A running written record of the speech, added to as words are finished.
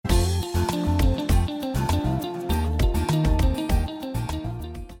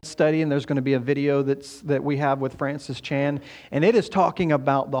study, and there's going to be a video that we have with Francis Chan, and it is talking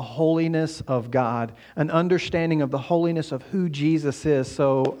about the holiness of God, an understanding of the holiness of who Jesus is.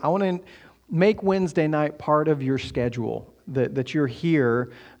 So I want to make Wednesday night part of your schedule, that you're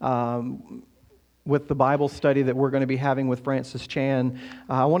here with the Bible study that we're going to be having with Francis Chan.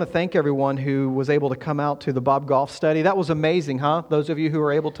 I want to thank everyone who was able to come out to the Bob Goff study. That was amazing, huh? Those of you who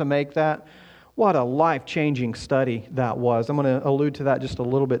were able to make that. What a life-changing study that was. I'm going to allude to that just a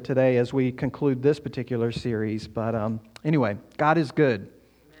little bit today as we conclude this particular series. But anyway, God is good.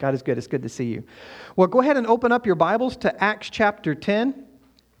 God is good. It's good to see you. Well, go ahead and open up your Bibles to Acts chapter 10.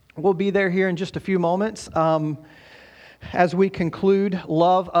 We'll be there here in just a few moments. As we conclude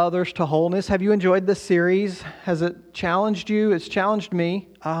Love Others to Wholeness, have you enjoyed this series? Has it challenged you? It's challenged me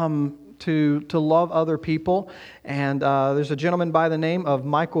to love other people. And there's a gentleman by the name of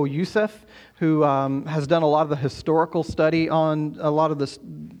Michael Youssef who has done a lot of the historical study on a lot of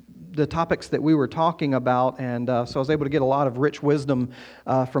the topics that we were talking about. And so I was able to get a lot of rich wisdom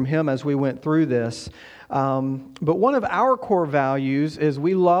from him as we went through this. But one of our core values is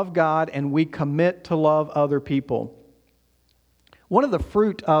we love God and we commit to love other people. One of the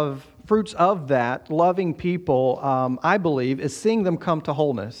fruits of that, loving people, I believe, is seeing them come to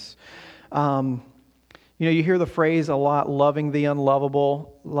wholeness. You hear the phrase a lot, loving the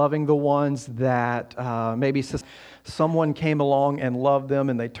unlovable, loving the ones that maybe someone came along and loved them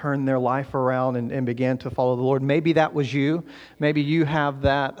and they turned their life around and began to follow the Lord. Maybe that was you. Maybe you have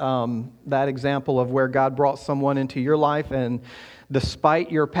that example of where God brought someone into your life and despite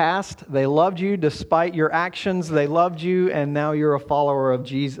your past, they loved you. Despite your actions, they loved you, and now you're a follower of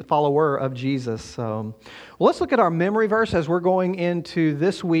Jesus. So, let's look at our memory verse as we're going into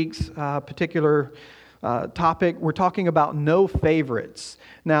this week's particular topic. We're talking about no favorites.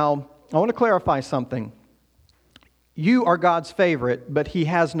 Now, I want to clarify something. You are God's favorite, but He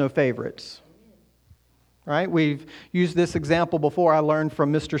has no favorites. Right? We've used this example before. I learned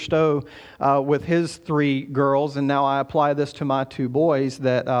from Mr. Stowe with his 3 girls, and now I apply this to my 2 boys,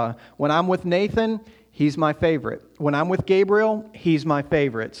 that when I'm with Nathan, he's my favorite. When I'm with Gabriel, he's my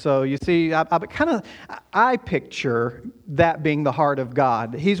favorite. So you see, I picture that being the heart of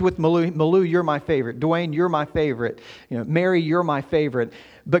God. He's with Malou. Malou, you're my favorite. Dwayne, you're my favorite. Mary, you're my favorite.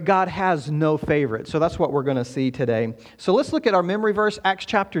 But God has no favorite. So that's what we're going to see today. So let's look at our memory verse, Acts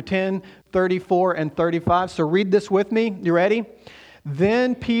chapter 10, 34 and 35. So read this with me. You ready?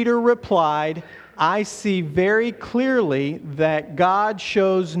 Then Peter replied, I see very clearly that God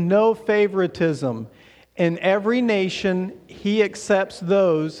shows no favoritism. In every nation, He accepts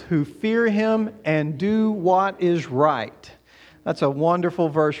those who fear Him and do what is right. That's a wonderful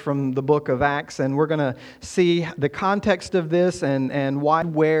verse from the book of Acts, and we're going to see the context of this and why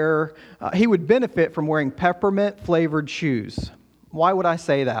he would benefit from wearing peppermint-flavored shoes. Why would I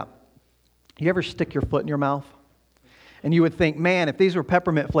say that? You ever stick your foot in your mouth? And you would think, man, if these were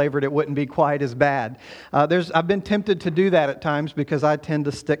peppermint flavored, it wouldn't be quite as bad. I've been tempted to do that at times because I tend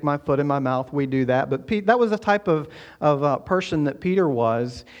to stick my foot in my mouth. We do that. But that was the type of person that Peter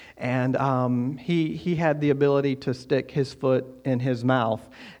was. And he had the ability to stick his foot in his mouth.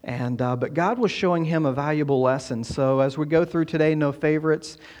 But God was showing him a valuable lesson. So as we go through today, no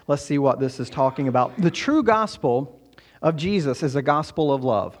favorites, let's see what this is talking about. The true gospel of Jesus is a gospel of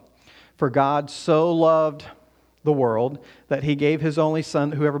love. For God so loved the world, that He gave His only Son,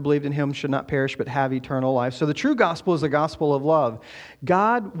 that whoever believed in Him should not perish but have eternal life. So the true gospel is a gospel of love.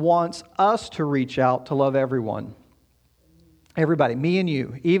 God wants us to reach out to love everyone. Everybody, me and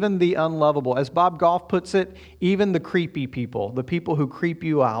you, even the unlovable. As Bob Goff puts it, even the creepy people, the people who creep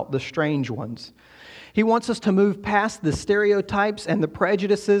you out, the strange ones. He wants us to move past the stereotypes and the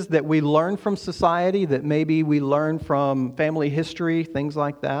prejudices that we learn from society, that maybe we learn from family history, things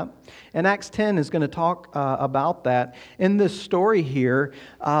like that. And Acts 10 is going to talk about that. In this story here,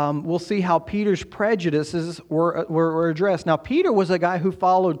 we'll see how Peter's prejudices were addressed. Now, Peter was a guy who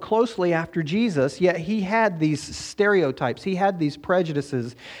followed closely after Jesus, yet he had these stereotypes. He had these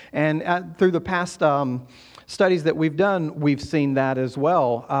prejudices. And through the past studies that we've done, we've seen that as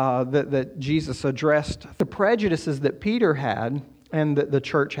well, that Jesus addressed the prejudices that Peter had and that the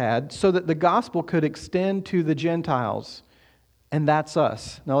church had so that the gospel could extend to the Gentiles. And that's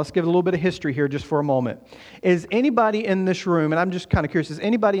us. Now let's give a little bit of history here just for a moment. Is anybody in this room, and I'm just kind of curious, is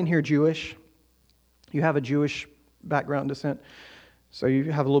anybody in here Jewish? You have a Jewish background descent? So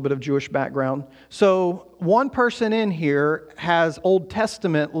you have a little bit of Jewish background. So one person in here has Old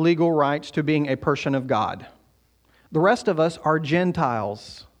Testament legal rights to being a person of God. The rest of us are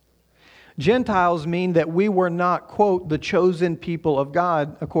Gentiles. Gentiles mean that we were not, quote, the chosen people of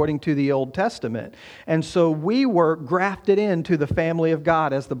God according to the Old Testament. And so we were grafted into the family of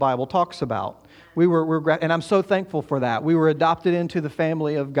God, as the Bible talks about. And I'm so thankful for that. We were adopted into the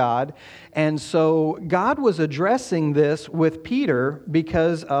family of God. And so God was addressing this with Peter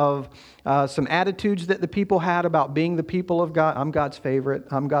because of some attitudes that the people had about being the people of God. I'm God's favorite.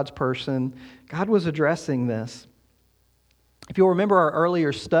 I'm God's person. God was addressing this. If you'll remember our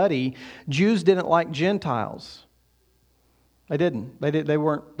earlier study, Jews didn't like Gentiles. They didn't. They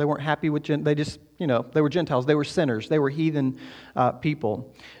weren't happy with they just, they were Gentiles. They were sinners. They were heathen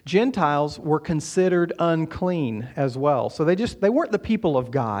people. Gentiles were considered unclean as well. So they weren't the people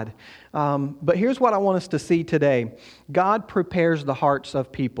of God. But here's what I want us to see today. God prepares the hearts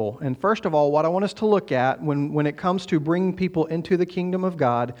of people. And first of all, what I want us to look at when it comes to bringing people into the kingdom of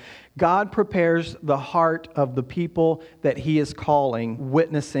God, God prepares the heart of the people that He is calling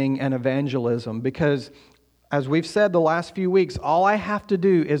witnessing and evangelism. Because as we've said the last few weeks, all I have to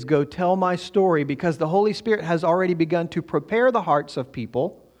do is go tell my story because the Holy Spirit has already begun to prepare the hearts of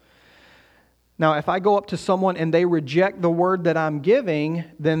people. Now, if I go up to someone and they reject the word that I'm giving,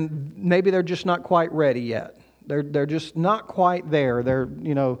 then maybe they're just not quite ready yet. They're just not quite there.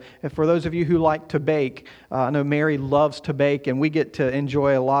 If for those of you who like to bake, I know Mary loves to bake, and we get to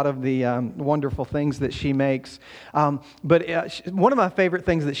enjoy a lot of the wonderful things that she makes. But one of my favorite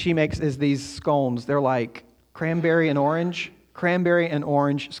things that she makes is these scones. They're like cranberry and orange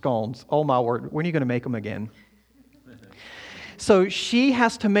scones. Oh my word, when are you going to make them again? So she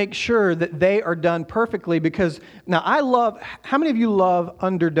has to make sure that they are done perfectly because, now how many of you love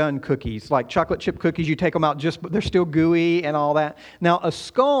underdone cookies? Like chocolate chip cookies, you take them out but they're still gooey and all that. Now a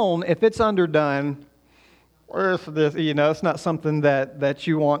scone, if it's underdone, it's not something that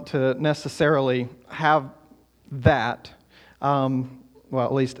you want to necessarily have that. Well,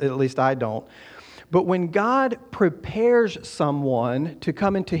 at least I don't. But when God prepares someone to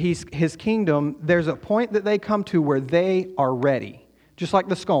come into His kingdom, there's a point that they come to where they are ready. Just like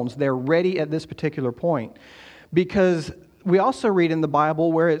the scones, they're ready at this particular point. Because we also read in the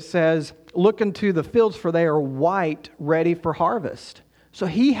Bible where it says, look into the fields for they are white, ready for harvest. So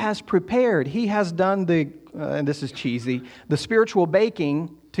He has prepared, He has done and this is cheesy, the spiritual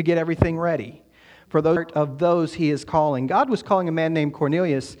baking to get everything ready. For those He is calling. God was calling a man named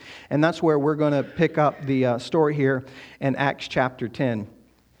Cornelius, and that's where we're going to pick up the story here in Acts chapter 10.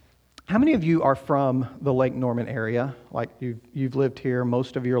 How many of you are from the Lake Norman area? Like you've lived here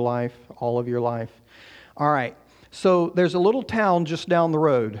most of your life, all of your life? All right. So there's a little town just down the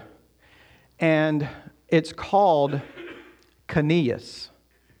road, and it's called Cornelius.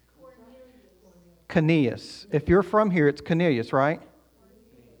 Cornelius. If you're from here, it's Cornelius, right?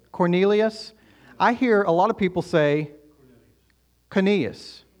 Cornelius? I hear a lot of people say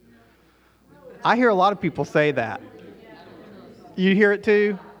Cornelius. I hear a lot of people say that. You hear it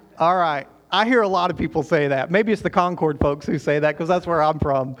too? All right. I hear a lot of people say that. Maybe it's the Concord folks who say that because that's where I'm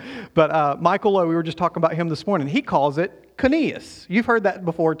from. But Michael Lowe, we were just talking about him this morning. He calls it Cornelius. You've heard that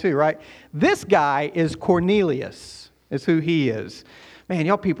before too, right? This guy is Cornelius, is who he is. Man,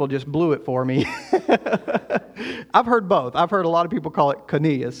 y'all people just blew it for me. I've heard both. I've heard a lot of people call it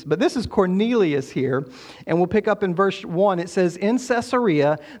Cornelius. But this is Cornelius here. And we'll pick up in verse 1. It says, in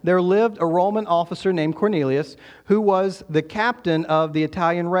Caesarea there lived a Roman officer named Cornelius, who was the captain of the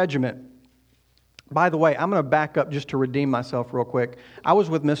Italian regiment. By the way, I'm going to back up just to redeem myself real quick. I was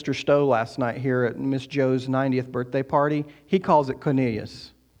with Mr. Stowe last night here at Miss Joe's 90th birthday party. He calls it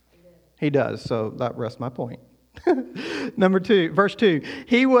Cornelius. He does, so that rests my point. Number 2, verse 2.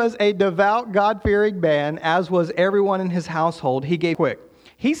 He was a devout, God-fearing man, as was everyone in his household.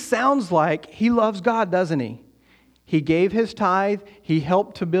 He sounds like he loves God, doesn't he? He gave his tithe. He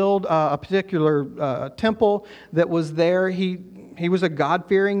helped to build a particular temple that was there. He was a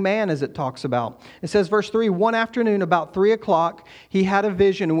God-fearing man, as it talks about. It says, verse 3, one afternoon about 3 o'clock, he had a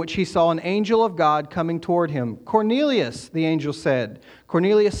vision in which he saw an angel of God coming toward him. Cornelius, the angel said.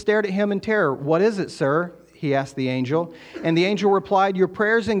 Cornelius stared at him in terror. What is it, sir? He asked the angel. And the angel replied, your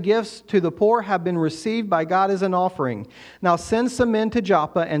prayers and gifts to the poor have been received by God as an offering. Now send some men to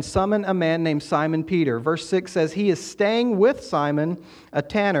Joppa and summon a man named Simon Peter. Verse 6 says, he is staying with Simon, a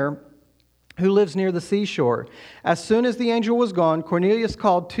tanner, who lives near the seashore. As soon as the angel was gone, Cornelius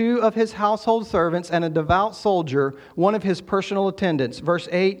called 2 of his household servants and a devout soldier, one of his personal attendants. Verse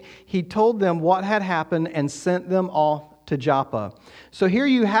 8, he told them what had happened and sent them off to Joppa. So here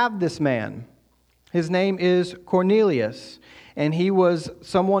you have this man. His name is Cornelius. and he was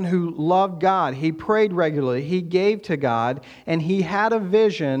someone who loved God. He prayed regularly. He gave to God, and he had a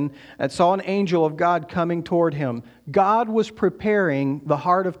vision that saw an angel of God coming toward him. God was preparing the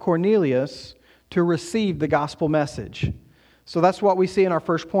heart of Cornelius to receive the gospel message. So that's what we see in our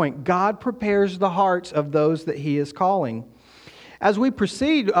first point. God prepares the hearts of those that he is calling. As we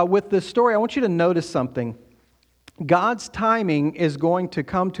proceed with this story, I want you to notice something. God's timing is going to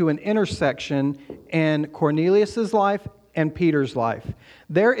come to an intersection in Cornelius' life and Peter's life.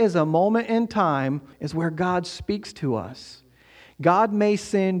 There is a moment in time is where God speaks to us. God may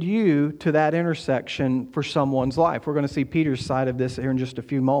send you to that intersection for someone's life. We're going to see Peter's side of this here in just a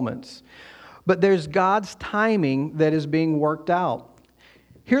few moments. But there's God's timing that is being worked out.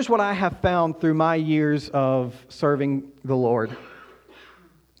 Here's what I have found through my years of serving the Lord.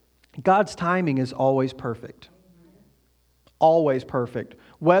 God's timing is always perfect. Always perfect.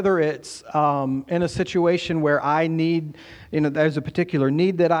 Whether it's in a situation where I need, there's a particular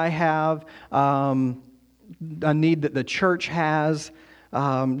need that I have, a need that the church has,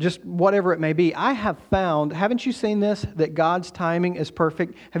 just whatever it may be. I have found, haven't you seen this, that God's timing is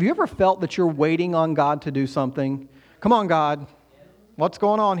perfect? Have you ever felt that you're waiting on God to do something? Come on, God. What's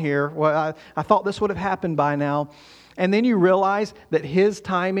going on here? Well, I thought this would have happened by now. And then you realize that His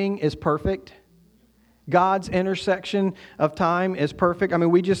timing is perfect. God's intersection of time is perfect. I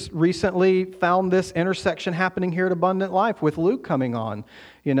mean, we just recently found this intersection happening here at Abundant Life with Luke coming on.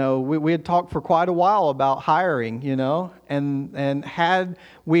 We had talked for quite a while about hiring, and had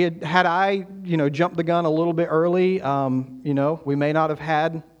I jumped the gun a little bit early, we may not have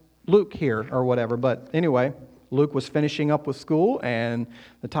had Luke here or whatever. But anyway, Luke was finishing up with school, and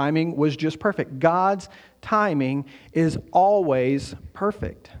the timing was just perfect. God's timing is always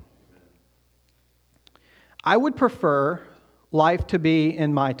perfect. I would prefer life to be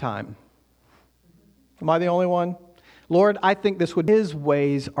in my time. Am I the only one? Lord, I think His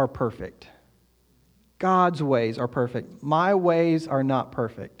ways are perfect. God's ways are perfect. My ways are not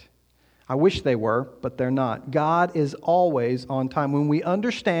perfect. I wish they were, but they're not. God is always on time. When we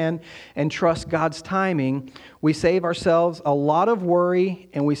understand and trust God's timing, we save ourselves a lot of worry,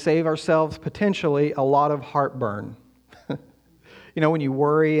 and we save ourselves potentially a lot of heartburn. When you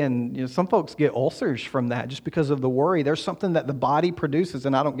worry, and some folks get ulcers from that just because of the worry. There's something that the body produces,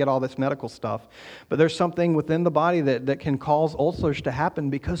 and I don't get all this medical stuff, but there's something within the body that can cause ulcers to happen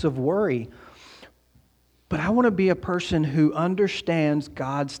because of worry. But I want to be a person who understands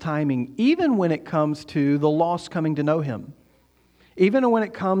God's timing, even when it comes to the lost coming to know Him. Even when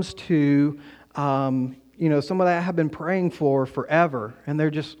it comes to, somebody I have been praying for forever, and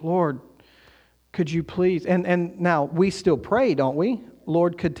they're just, Lord, could you please? And now we still pray, don't we?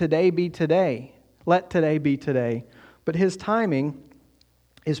 Lord, could today be today? Let today be today. But His timing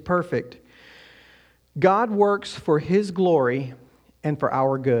is perfect. God works for His glory and for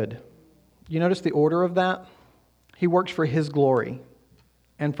our good. You notice the order of that? He works for His glory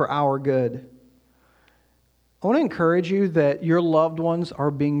and for our good. I want to encourage you that your loved ones are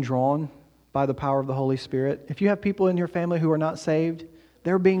being drawn by the power of the Holy Spirit. If you have people in your family who are not saved,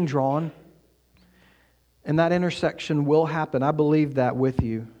 they're being drawn. And that intersection will happen. I believe that with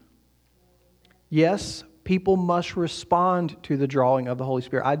you. Yes, people must respond to the drawing of the Holy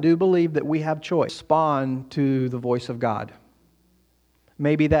Spirit. I do believe that we have choice. Respond to the voice of God.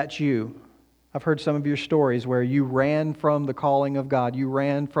 Maybe that's you. I've heard some of your stories where you ran from the calling of God. You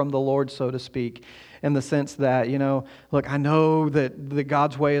ran from the Lord, so to speak, in the sense that, look, I know that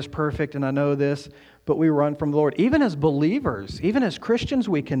God's way is perfect and I know this, but we run from the Lord. Even as believers, even as Christians,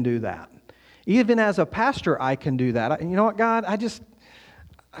 we can do that. Even as a pastor, I can do that. You know what, God?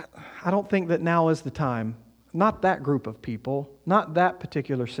 I don't think that now is the time. Not that group of people. Not that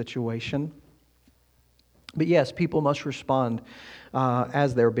particular situation. But yes, people must respond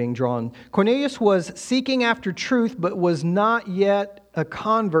as they're being drawn. Cornelius was seeking after truth, but was not yet a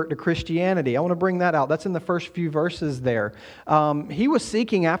convert to Christianity. I want to bring that out. That's in the first few verses there. He was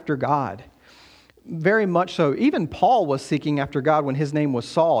seeking after God. Very much so. Even Paul was seeking after God when his name was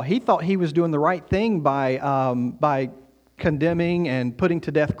Saul. He thought he was doing the right thing by condemning and putting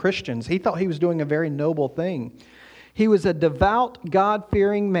to death Christians. He thought he was doing a very noble thing. He was a devout,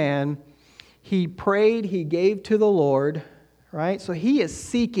 God-fearing man. He prayed, he gave to the Lord, right? So he is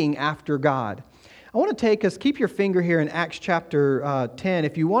seeking after God. I want to take us, keep your finger here in Acts chapter 10.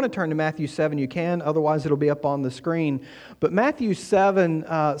 If you want to turn to Matthew 7, you can. Otherwise, it'll be up on the screen. But Matthew 7,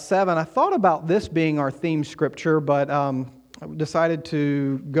 I thought about this being our theme scripture, but I decided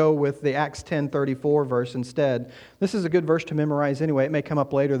to go with the Acts 10:34 verse instead. This is a good verse to memorize anyway. It may come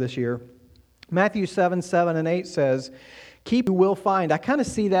up later this year. Matthew 7, 7 and 8 says, "Keep you will find." I kind of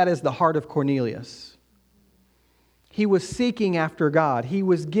see that as the heart of Cornelius. He was seeking after God. He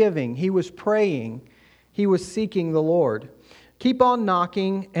was giving. He was praying. He was seeking the Lord. Keep on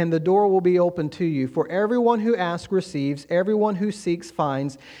knocking, and the door will be open to you. For everyone who asks receives, everyone who seeks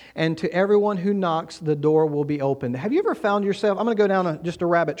finds, and to everyone who knocks, the door will be opened. Have you ever found yourself, I'm going to go down just a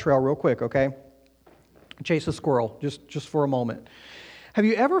rabbit trail real quick, okay? Chase a squirrel, just for a moment. Have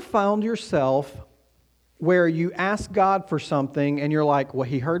you ever found yourself where you ask God for something, and you're like, well,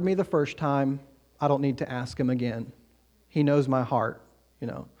 He heard me the first time, I don't need to ask Him again. He knows my heart,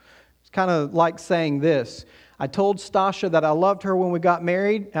 It's kind of like saying this. I told Stasha that I loved her when we got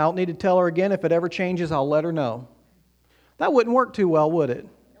married. I don't need to tell her again. If it ever changes, I'll let her know. That wouldn't work too well, would it?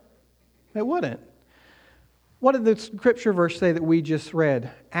 It wouldn't. What did the scripture verse say that we just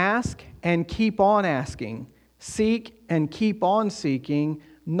read? Ask and keep on asking. Seek and keep on seeking.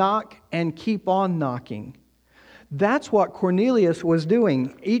 Knock and keep on knocking. That's what Cornelius was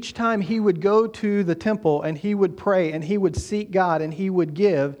doing. Each time he would go to the temple and he would pray and he would seek God and he would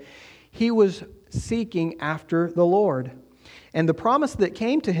give, he was seeking after the Lord. And the promise that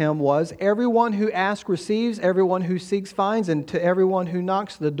came to him was, everyone who asks receives, everyone who seeks finds, and to everyone who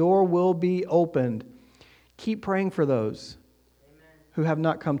knocks, the door will be opened. Keep praying for those who have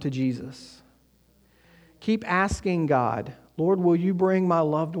not come to Jesus. Keep asking God, Lord, will you bring my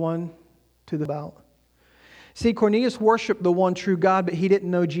loved one to the bout? See, Cornelius worshiped the one true God, but he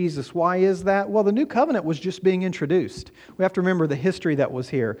didn't know Jesus. Why is that? Well, the new covenant was just being introduced. We have to remember the history that was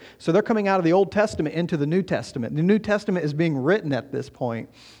here. So they're coming out of the Old Testament into the New Testament. The New Testament is being written at this point.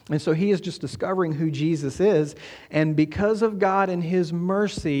 And so he is just discovering who Jesus is. And because of God and His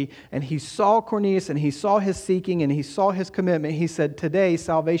mercy, and he saw Cornelius, and he saw his seeking, and he saw his commitment, he said, today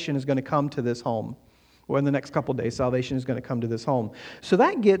salvation is going to come to this home. Or in the next couple of days, salvation is going to come to this home. So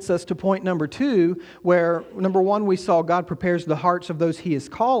that gets us to point number 2, where, number 1, we saw God prepares the hearts of those He is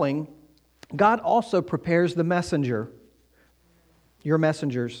calling. God also prepares the messenger. Your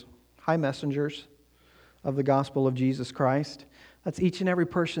messengers, high messengers of the gospel of Jesus Christ. That's each and every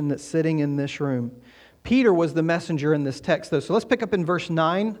person that's sitting in this room. Peter was the messenger in this text, though. So let's pick up in verse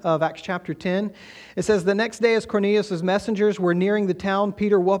 9 of Acts chapter 10. It says, the next day as Cornelius' messengers were nearing the town,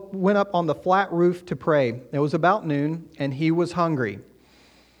 Peter went up on the flat roof to pray. It was about noon, and he was hungry.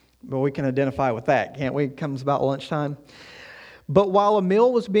 Well, we can identify with that, can't we? It comes about lunchtime. But while a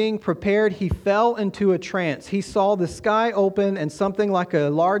meal was being prepared, he fell into a trance. He saw the sky open and something like a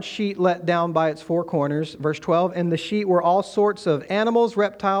large sheet let down by its 4 corners. Verse 12, and the sheet were all sorts of animals,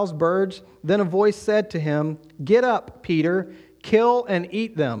 reptiles, birds. Then a voice said to him, get up, Peter, kill and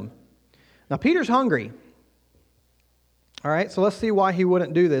eat them. Now, Peter's hungry. All right, so let's see why he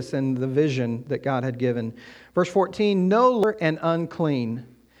wouldn't do this in the vision that God had given. Verse 14, no and unclean.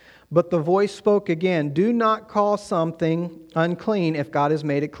 But the voice spoke again, do not call something unclean if God has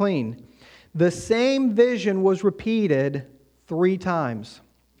made it clean. The same vision was repeated 3 times.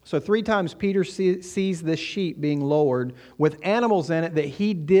 So 3 times Peter sees this sheet being lowered with animals in it that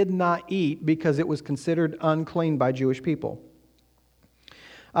he did not eat because it was considered unclean by Jewish people.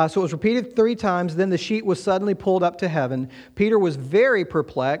 So it was repeated 3 times. Then the sheet was suddenly pulled up to heaven. Peter was very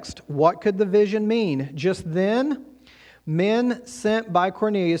perplexed. What could the vision mean? Just then, men sent by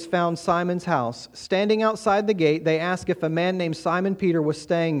Cornelius found Simon's house. Standing outside the gate, they asked if a man named Simon Peter was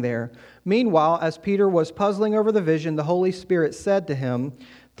staying there. Meanwhile, as Peter was puzzling over the vision, the Holy Spirit said to him,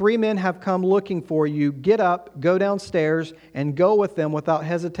 3 men have come looking for you. Get up, go downstairs, and go with them without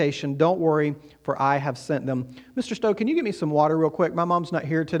hesitation. Don't worry, for I have sent them. Mr. Stowe, can you get me some water real quick? My mom's not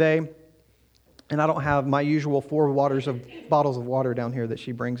here today, and I don't have my usual 4 bottles of water down here that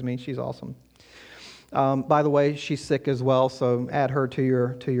she brings me. She's awesome. By the way, she's sick as well, so add her to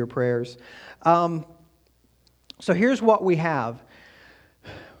your prayers. So here's what we have.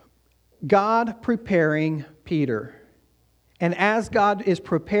 God preparing Peter. And as God is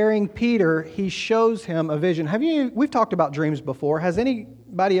preparing Peter, He shows him a vision. We've talked about dreams before. Has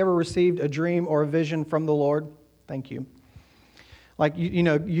anybody ever received a dream or a vision from the Lord? Thank you. Like,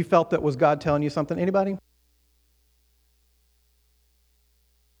 you felt that was God telling you something. Anybody?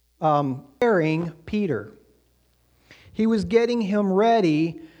 Preparing Peter. He was getting him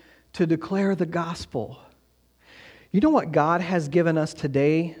ready to declare the gospel. You know what God has given us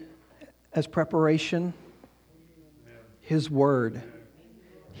today as preparation? His Word.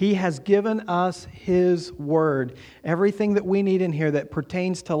 He has given us His Word. Everything that we need in here that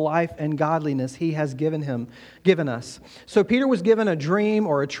pertains to life and godliness, He has given us. So Peter was given a dream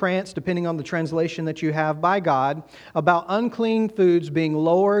or a trance, depending on the translation that you have, by God, about unclean foods being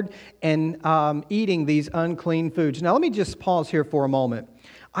lowered and eating these unclean foods. Now let me just pause here for a moment.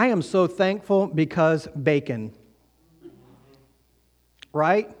 I am so thankful because bacon.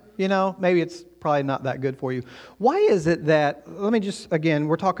 Right? Maybe it's probably not that good for you. Why is it that, let me just, again,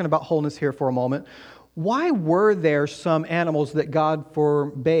 we're talking about wholeness here for a moment. Why were there some animals that God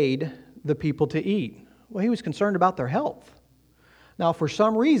forbade the people to eat? Well, he was concerned about their health. Now, for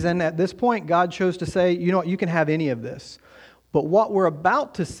some reason, at this point, God chose to say, you know what, you can have any of this. But what we're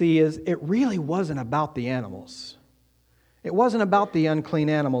about to see is it really wasn't about the animals. It wasn't about the unclean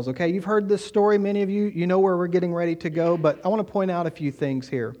animals, okay? You've heard this story, many of you. You know where we're getting ready to go, but I want to point out a few things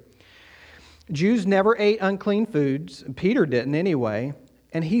here. Jews never ate unclean foods. Peter didn't anyway.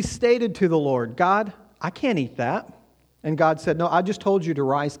 And he stated to the Lord, God, I can't eat that. And God said, no, I just told you to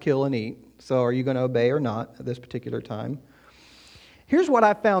rise, kill, and eat. So are you going to obey or not at this particular time? Here's what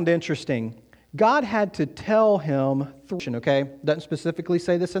I found interesting. God had to tell him, okay? Doesn't specifically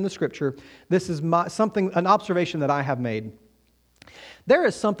say this in the scripture. This is an observation that I have made. There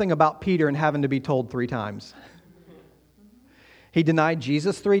is something about Peter and having to be told 3 times. He denied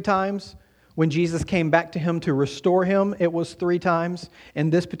Jesus 3 times. When Jesus came back to him to restore him, it was 3 times. In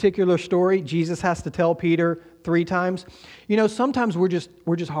this particular story, Jesus has to tell Peter 3 times. You know, sometimes we're just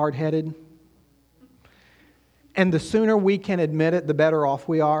hard-headed. And the sooner we can admit it, the better off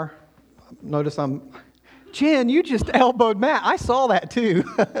we are. Notice Jen, you just elbowed Matt. I saw that too.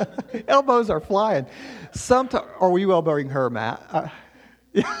 Elbows are flying. Or were you elbowing her, Matt?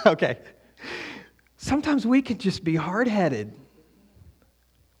 Yeah, okay. Sometimes we can just be hard-headed.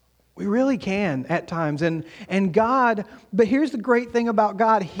 We really can at times. And God, but here's the great thing about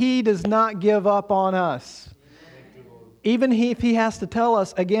God. He does not give up on us. Even if He has to tell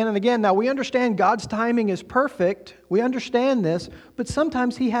us again and again. Now, we understand God's timing is perfect. We understand this. But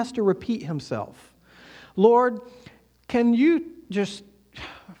sometimes He has to repeat Himself. Lord, can you just,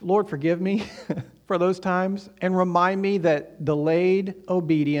 Lord, forgive me for those times and remind me that delayed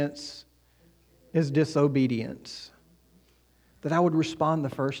obedience is disobedience. That I would respond the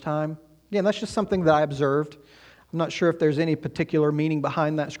first time. Again, that's just something that I observed. I'm not sure if there's any particular meaning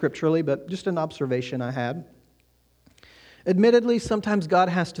behind that scripturally, but just an observation I had. Admittedly, sometimes God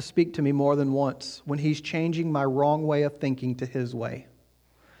has to speak to me more than once when He's changing my wrong way of thinking to His way.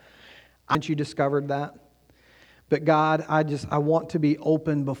 Haven't you discovered that? But God, I want to be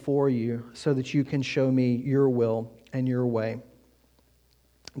open before you so that you can show me your will and your way.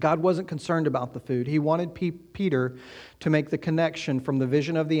 God wasn't concerned about the food. He wanted Peter to make the connection from the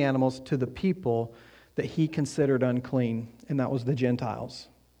vision of the animals to the people that he considered unclean, and that was the Gentiles.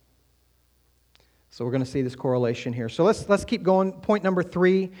 So we're going to see this correlation here. So let's keep going. Point number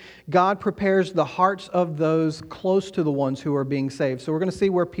 3, God prepares the hearts of those close to the ones who are being saved. So we're going to see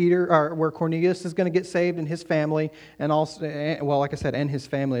where where Cornelius is going to get saved and his family, and also, well, like I said, and his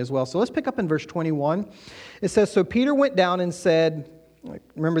family as well. So let's pick up in verse 21. It says, so Peter went down and said,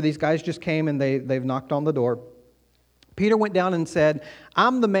 remember these guys just came and they've knocked on the door. Peter went down and said,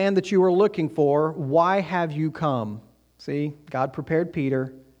 I'm the man that you were looking for. Why have you come? See, God prepared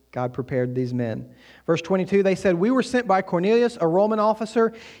Peter. God prepared these men. Verse 22, they said, we were sent by Cornelius, a Roman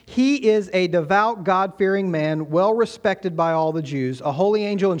officer. He is a devout, God-fearing man, well respected by all the Jews. A holy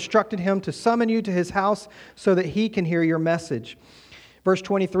angel instructed him to summon you to his house so that he can hear your message. Verse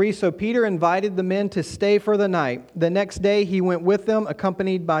 23, so Peter invited the men to stay for the night. The next day he went with them,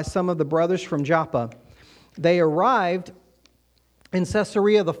 accompanied by some of the brothers from Joppa. They arrived in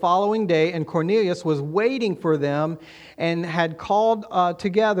Caesarea the following day, and Cornelius was waiting for them and had called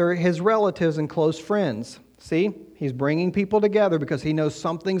together his relatives and close friends. See, he's bringing people together because he knows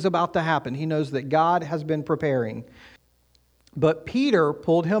something's about to happen. He knows that God has been preparing. But Peter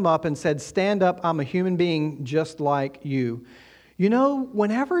pulled him up and said, stand up, I'm a human being just like you. You know,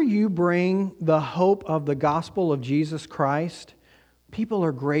 whenever you bring the hope of the gospel of Jesus Christ, people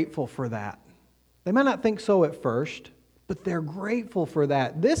are grateful for that. They might not think so at first, but they're grateful for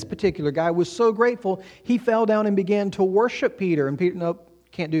that. This particular guy was so grateful, he fell down and began to worship Peter. And Peter, nope,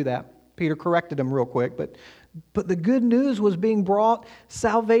 can't do that. Peter corrected him real quick. But the good news was being brought,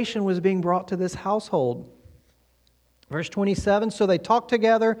 salvation was being brought to this household. Verse 27, so they talked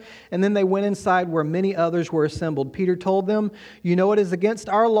together, and then they went inside where many others were assembled. Peter told them, you know it is against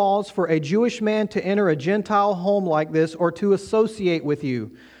our laws for a Jewish man to enter a Gentile home like this or to associate with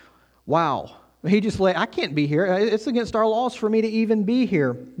you. Wow. He just I can't be here. It's against our laws for me to even be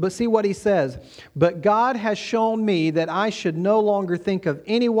here. But see what he says. But God has shown me that I should no longer think of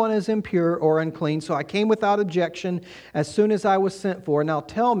anyone as impure or unclean. So I came without objection as soon as I was sent for. Now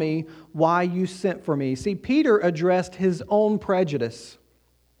tell me why you sent for me. See, Peter addressed his own prejudice.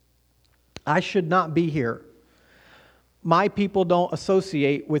 I should not be here. My people don't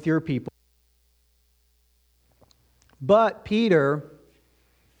associate with your people. But Peter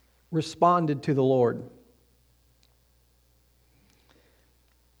responded to the Lord.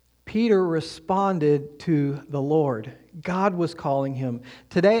 Peter responded to the Lord. God was calling him.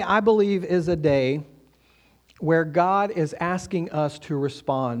 Today, I believe, is a day where God is asking us to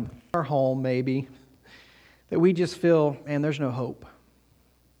respond. Our home, maybe, that we just feel, man, there's no hope.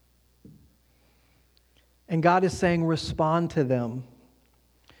 And God is saying, respond to them.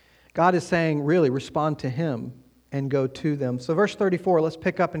 God is saying, really, respond to Him and go to them. So verse 34, let's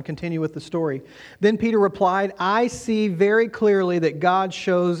pick up and continue with the story. Then Peter replied, I see very clearly that God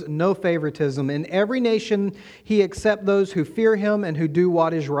shows no favoritism. In every nation He accepts those who fear Him and who do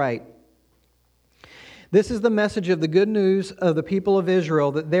what is right. This is the message of the good news of the people of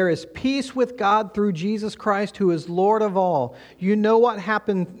Israel, that there is peace with God through Jesus Christ, who is Lord of all. You know what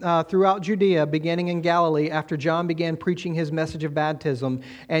happened throughout Judea, beginning in Galilee, after John began preaching his message of baptism.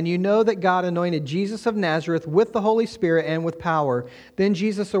 And you know that God anointed Jesus of Nazareth with the Holy Spirit and with power. Then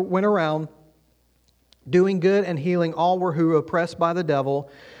Jesus went around doing good and healing all who were oppressed by the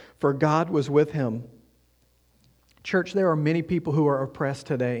devil, for God was with Him. Church, there are many people who are oppressed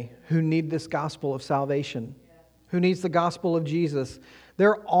today who need this gospel of salvation, who needs the gospel of Jesus.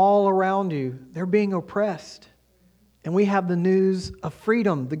 They're all around you. They're being oppressed. And we have the news of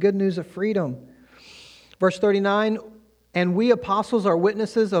freedom, the good news of freedom. Verse 39, and we apostles are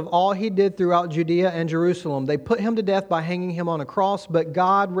witnesses of all He did throughout Judea and Jerusalem. They put Him to death by hanging Him on a cross, but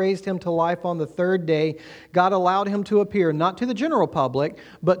God raised Him to life on the third day. God allowed Him to appear, not to the general public,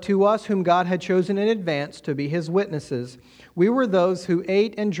 but to us whom God had chosen in advance to be His witnesses. We were those who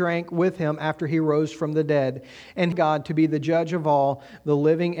ate and drank with Him after He rose from the dead, and God to be the judge of all, the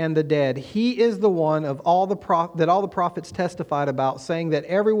living and the dead. He is the one of all that all the prophets testified about, saying that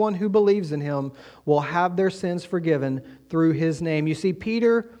everyone who believes in Him will have their sins forgiven through His name. You see,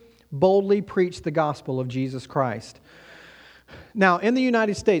 Peter boldly preached the gospel of Jesus Christ. Now, in the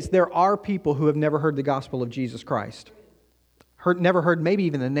United States, there are people who have never heard the gospel of Jesus Christ. Never heard maybe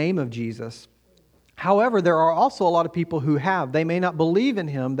even the name of Jesus. However, there are also a lot of people who have. They may not believe in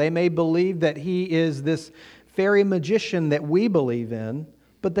Him. They may believe that He is this fairy magician that we believe in,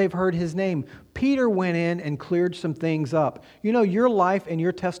 but they've heard His name. Peter went in and cleared some things up. You know, your life and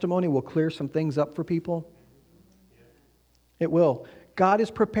your testimony will clear some things up for people. It will. God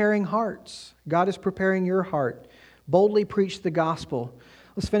is preparing hearts. God is preparing your heart. Boldly preach the gospel.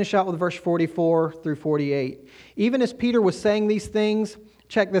 Let's finish out with verse 44 through 48. Even as Peter was saying these things,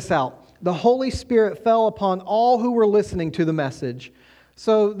 check this out. The Holy Spirit fell upon all who were listening to the message.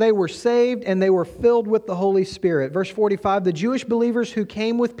 So they were saved and they were filled with the Holy Spirit. Verse 45, the Jewish believers who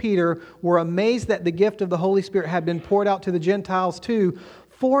came with Peter were amazed that the gift of the Holy Spirit had been poured out to the Gentiles too,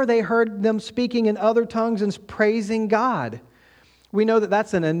 for they heard them speaking in other tongues and praising God. We know that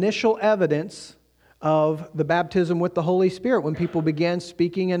that's an initial evidence of the baptism with the Holy Spirit when people began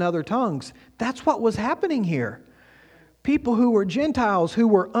speaking in other tongues. That's what was happening here. People who were Gentiles, who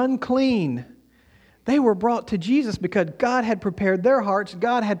were unclean, they were brought to Jesus because God had prepared their hearts.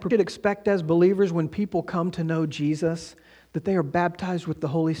 God had prepared. Expect as believers when people come to know Jesus that they are baptized with the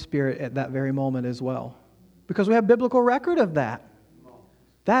Holy Spirit at that very moment as well. Because we have biblical record of that.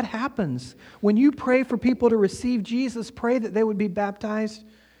 That happens. When you pray for people to receive Jesus, pray that they would be baptized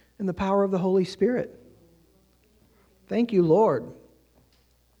in the power of the Holy Spirit. Thank you, Lord.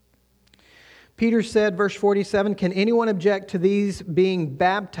 Peter said, verse 47, can anyone object to these being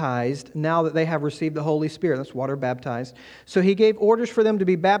baptized now that they have received the Holy Spirit? That's water baptized. So he gave orders for them to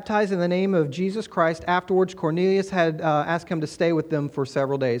be baptized in the name of Jesus Christ. Cornelius had asked him to stay with them for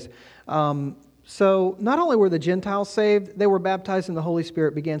several days. So not only were the Gentiles saved, they were baptized in the Holy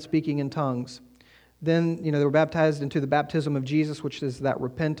Spirit, began speaking in tongues. Then, they were baptized into the baptism of Jesus, which is that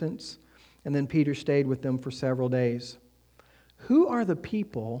repentance. And then Peter stayed with them for several days. Who are the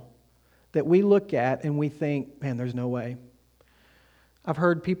people that we look at and we think, man, there's no way? I've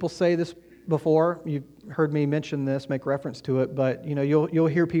heard people say this before. You've heard me mention this, make reference to it, but you'll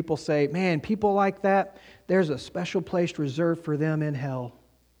hear people say, man, people like that, there's a special place reserved for them in hell.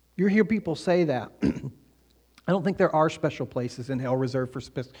 You hear people say that. I don't think there are special places in hell reserved for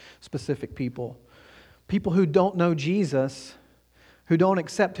specific people. People who don't know Jesus, who don't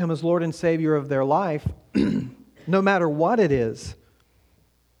accept Him as Lord and Savior of their life, no matter what it is,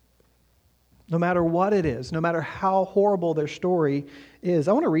 no matter how horrible their story is.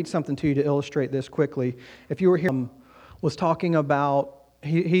 I want to read something to you to illustrate this quickly. If you were here, was talking about,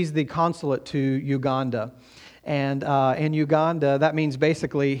 he's the consulate to Uganda. And in Uganda, that means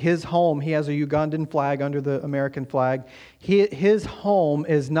basically his home, he has a Ugandan flag under the American flag. his home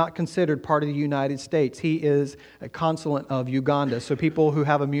is not considered part of the United States. He is a consulate of Uganda. So people who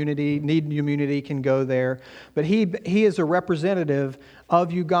have immunity, need immunity, can go there. But he is a representative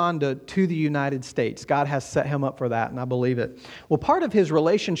of Uganda to the United States. God has set him up for that, and I believe it. Well, part of his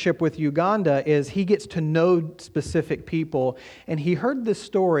relationship with Uganda is he gets to know specific people. And he heard this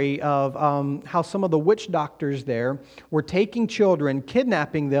story of how some of the witch doctors there were taking children,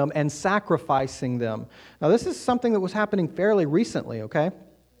 kidnapping them, and sacrificing them. Now, this is something that was happening fairly recently, okay?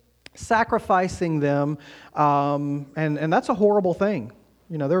 Sacrificing them, and that's a horrible thing.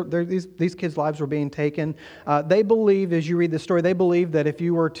 You know, these kids' lives were being taken. They believe, as you read the story, they believe that if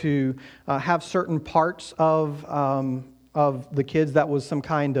you were to have certain parts of the kids, that was some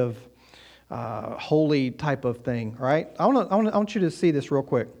kind of holy type of thing, right? I want you to see this real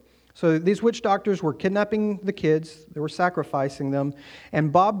quick. So these witch doctors were kidnapping the kids. They were sacrificing them.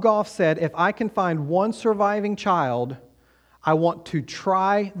 And Bob Goff said, if I can find one surviving child, I want to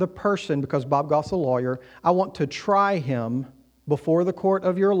try the person, because Bob Goff's a lawyer, I want to try him before the court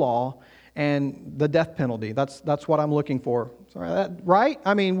of your law and the death penalty. That's what I'm looking for. Right?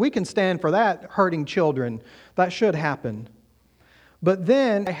 I mean, we can stand for that, hurting children. That should happen. But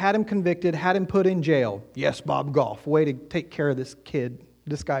then I had him convicted, had him put in jail. Yes, Bob Goff, way to take care of this kid.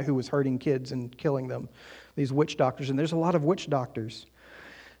 This guy who was hurting kids and killing them, these witch doctors, and there's a lot of witch doctors.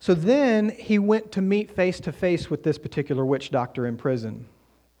 So then he went to meet face to face with this particular witch doctor in prison.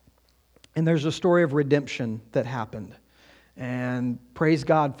 And there's a story of redemption that happened. And praise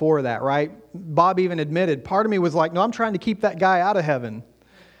God for that, right? Bob even admitted, part of me was like, no, I'm trying to keep that guy out of heaven.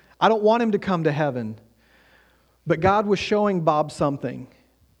 I don't want him to come to heaven. But God was showing Bob something,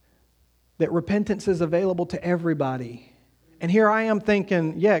 that repentance is available to everybody. And here I am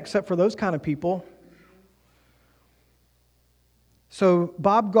thinking, yeah, except for those kind of people. So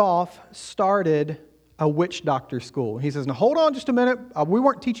Bob Goff started a witch doctor school. He says, now hold on just a minute. We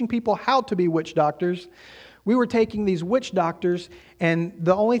weren't teaching people how to be witch doctors. We were taking these witch doctors, and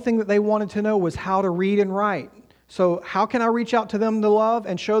the only thing that they wanted to know was how to read and write. So how can I reach out to them to love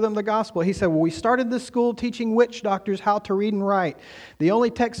and show them the gospel? He said, well, we started this school teaching witch doctors how to read and write. The only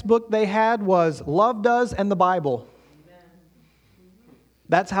textbook they had was Love Does and the Bible.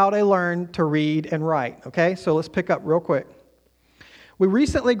 That's how they learned to read and write. Okay, so let's pick up real quick. We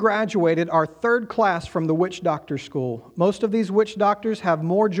recently graduated our third class from the witch doctor school. Most of these witch doctors have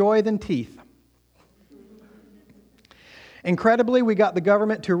more joy than teeth. Incredibly, we got the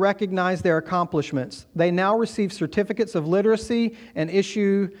government to recognize their accomplishments. They now receive certificates of literacy and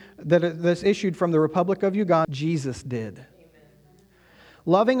that's issued from the Republic of Uganda. Jesus did. Amen.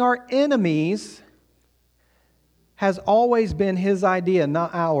 Loving our enemies has always been his idea,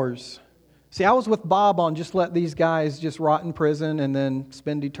 not ours. See, I was with Bob on just let these guys just rot in prison and then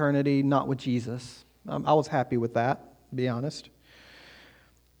spend eternity not with Jesus. I was happy with that, to be honest.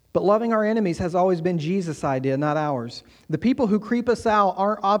 But loving our enemies has always been Jesus' idea, not ours. The people who creep us out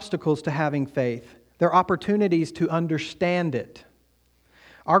aren't obstacles to having faith. They're opportunities to understand it.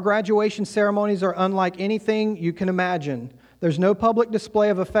 Our graduation ceremonies are unlike anything you can imagine. There's no public display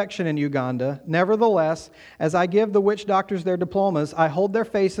of affection in Uganda. Nevertheless, as I give the witch doctors their diplomas, I hold their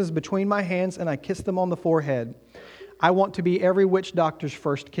faces between my hands and I kiss them on the forehead. I want to be every witch doctor's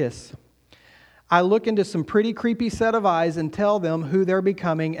first kiss. I look into some pretty creepy set of eyes and tell them who they're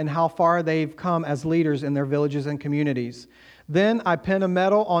becoming and how far they've come as leaders in their villages and communities. Then I pin a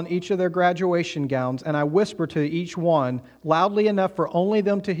medal on each of their graduation gowns and I whisper to each one, loudly enough for only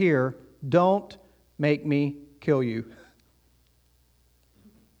them to hear, "Don't make me kill you."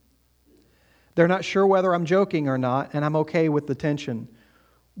 They're not sure whether I'm joking or not, and I'm okay with the tension.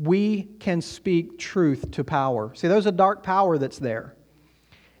 We can speak truth to power. See, there's a dark power that's there.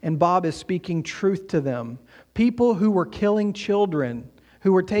 And Bob is speaking truth to them. People who were killing children,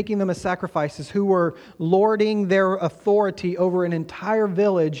 who were taking them as sacrifices, who were lording their authority over an entire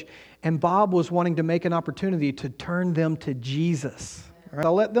village, and Bob was wanting to make an opportunity to turn them to Jesus. Right?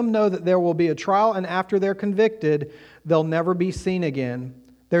 I'll let them know that there will be a trial, and after they're convicted, they'll never be seen again.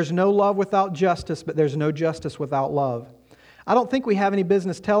 There's no love without justice, but there's no justice without love. I don't think we have any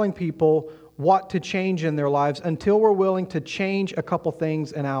business telling people what to change in their lives until we're willing to change a couple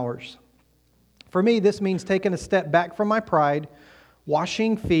things in ours. For me, this means taking a step back from my pride,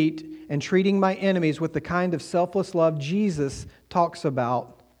 washing feet, and treating my enemies with the kind of selfless love Jesus talks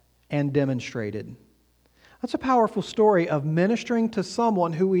about and demonstrated. That's a powerful story of ministering to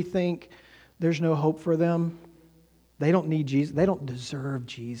someone who we think there's no hope for them. They don't need Jesus. They don't deserve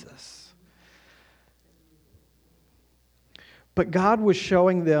Jesus. But God was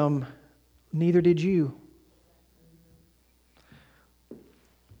showing them, neither did you.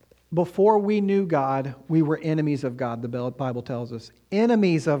 Before we knew God, we were enemies of God, the Bible tells us.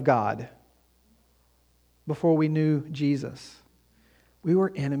 Enemies of God. Before we knew Jesus, we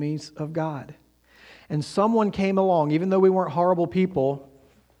were enemies of God. And someone came along, even though we weren't horrible people.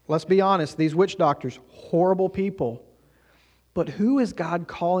 Let's be honest, these witch doctors, horrible people. But who is God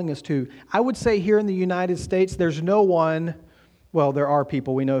calling us to? I would say here in the United States, there's no one, well, there are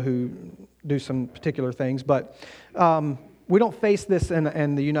people we know who do some particular things, but we don't face this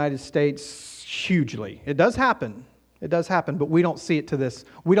in the United States hugely. It does happen. It does happen, but we don't see it to this.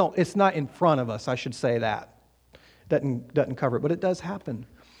 It's not in front of us, I should say that. Doesn't cover it, but it does happen.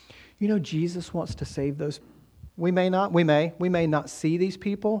 You know, Jesus wants to save those. We may not see these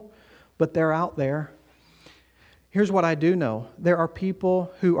people, but they're out there. Here's what I do know. There are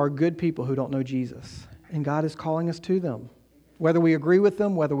people who are good people who don't know Jesus, and God is calling us to them, whether we agree with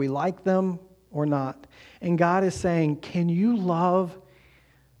them, whether we like them or not. And God is saying, can you love,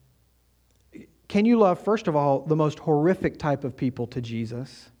 first of all, the most horrific type of people to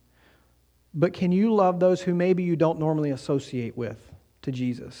Jesus? But can you love those who maybe you don't normally associate with to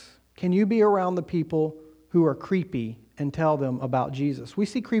Jesus? Can you be around the people who are creepy and tell them about Jesus? We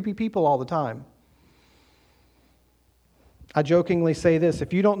see creepy people all the time. I jokingly say this,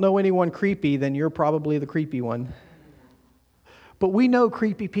 if you don't know anyone creepy, then you're probably the creepy one. But we know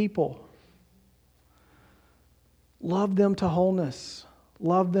creepy people. Love them to wholeness.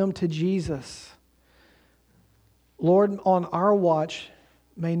 Love them to Jesus. Lord, on our watch,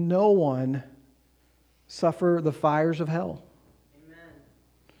 may no one suffer the fires of hell. Amen.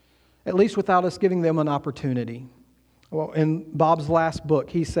 At least without us giving them an opportunity. Well, in Bob's last book,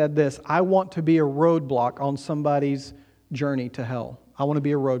 he said this, I want to be a roadblock on somebody's journey to hell. I want to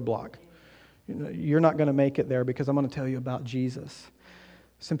be a roadblock. You're not going to make it there because I'm going to tell you about Jesus.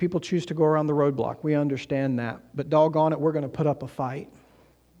 Some people choose to go around the roadblock. We understand that. But doggone it, we're going to put up a fight.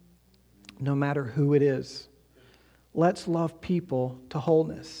 No matter who it is. Let's love people to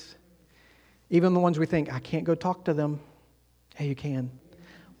wholeness. Even the ones we think, I can't go talk to them. Hey, you can.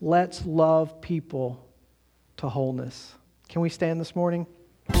 Let's love people to wholeness. Can we stand this morning?